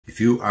If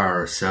you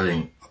are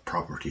selling a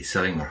property,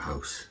 selling your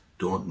house,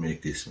 don't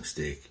make this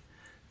mistake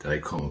that I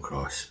come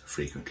across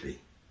frequently,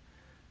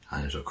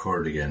 and it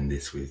occurred again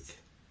this week.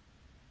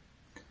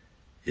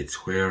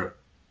 It's where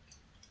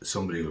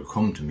somebody will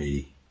come to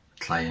me,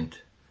 a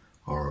client,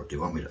 or they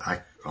want me to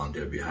act on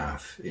their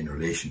behalf in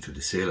relation to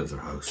the sale of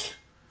their house,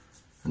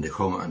 and they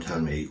come and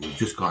tell me, we've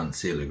just gone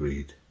sale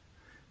agreed,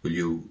 will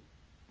you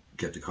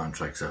get the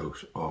contracts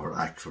out or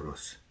act for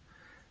us?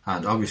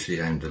 And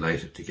obviously I'm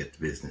delighted to get the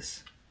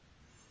business,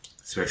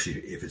 especially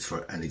if it's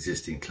for an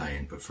existing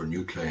client, but for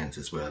new clients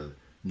as well,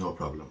 no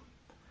problem.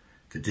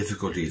 The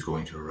difficulty is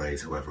going to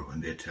arise, however,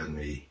 when they tell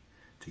me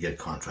to get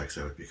contracts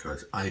out,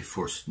 because I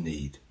first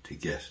need to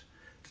get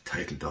the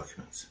title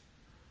documents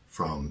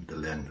from the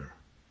lender.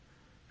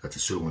 That's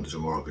assuming there's a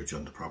mortgage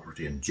on the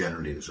property, and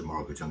generally there's a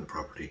mortgage on the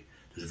property.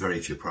 There's very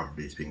few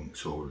properties being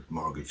sold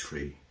mortgage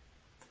free.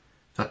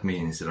 That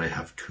means that I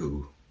have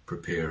to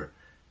prepare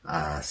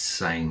a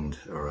signed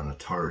or an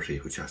authority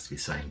which has to be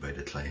signed by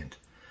the client.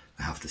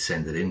 I have to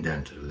send it in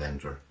then to the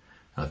lender,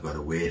 and I've got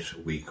to wait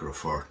a week or a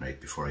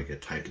fortnight before I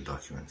get title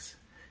documents.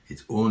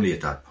 It's only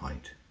at that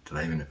point that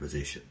I'm in a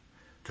position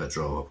to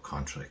draw up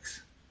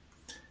contracts.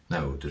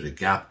 Now, there's a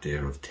gap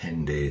there of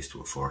 10 days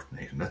to a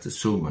fortnight, and that's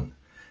assuming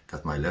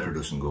that my letter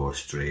doesn't go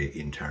astray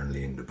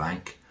internally in the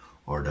bank,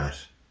 or that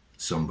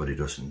somebody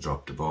doesn't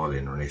drop the ball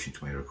in relation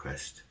to my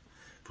request.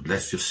 But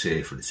let's just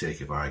say, for the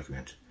sake of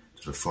argument,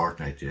 there's a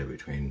fortnight there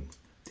between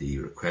the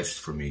request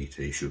for me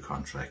to issue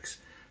contracts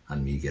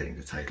and me getting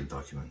the title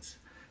documents.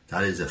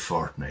 That is a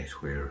fortnight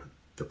where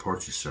the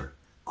purchaser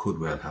could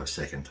well have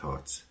second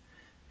thoughts.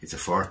 It's a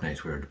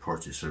fortnight where the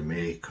purchaser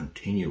may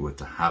continue with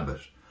the habit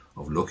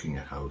of looking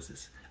at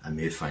houses and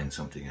may find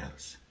something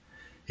else.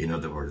 In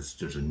other words,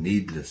 there's a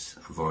needless,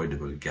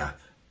 avoidable gap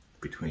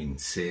between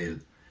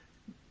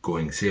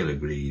going sale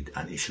agreed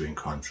and issuing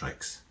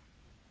contracts.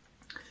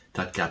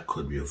 That gap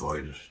could be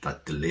avoided,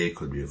 that delay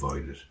could be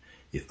avoided,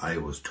 if I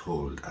was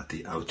told at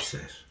the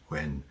outset,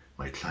 when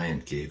my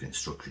client gave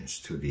instructions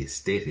to the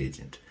estate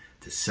agent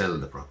to sell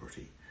the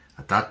property.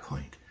 At that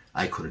point,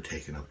 I could have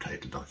taken up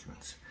title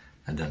documents,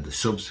 and then the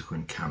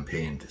subsequent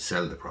campaign to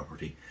sell the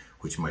property,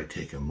 which might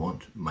take a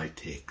month, might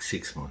take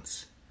 6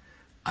 months.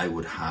 I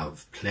would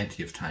have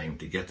plenty of time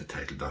to get the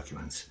title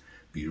documents,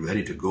 be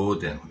ready to go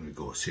then when we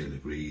go sale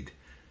agreed,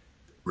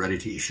 ready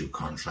to issue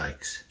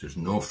contracts. There's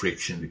no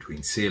friction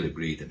between sale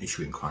agreed and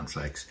issuing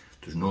contracts.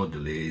 There's no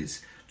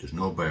delays, there's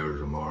no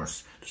buyer's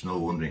remorse, there's no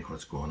wondering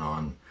what's going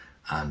on,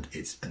 and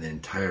it's an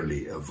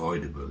entirely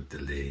avoidable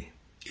delay.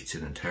 It's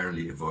an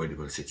entirely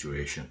avoidable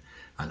situation,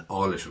 and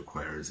all it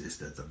requires is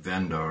that the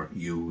vendor,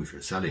 you, if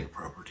you're selling a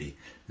property,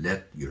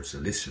 let your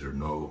solicitor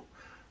know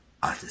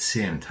at the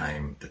same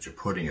time that you're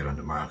putting it on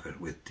the market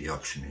with the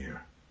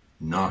auctioneer.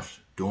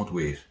 Don't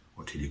wait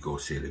until you go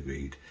sale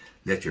agreed.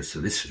 Let your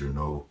solicitor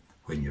know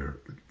when you're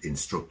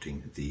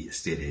instructing the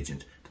estate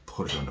agent to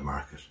put it on the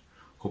market.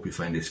 Hope you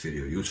find this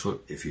video useful.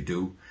 If you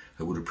do,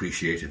 I would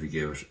appreciate if you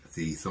gave it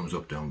the thumbs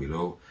up down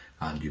below,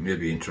 and you may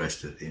be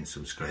interested in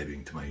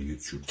subscribing to my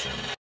YouTube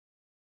channel.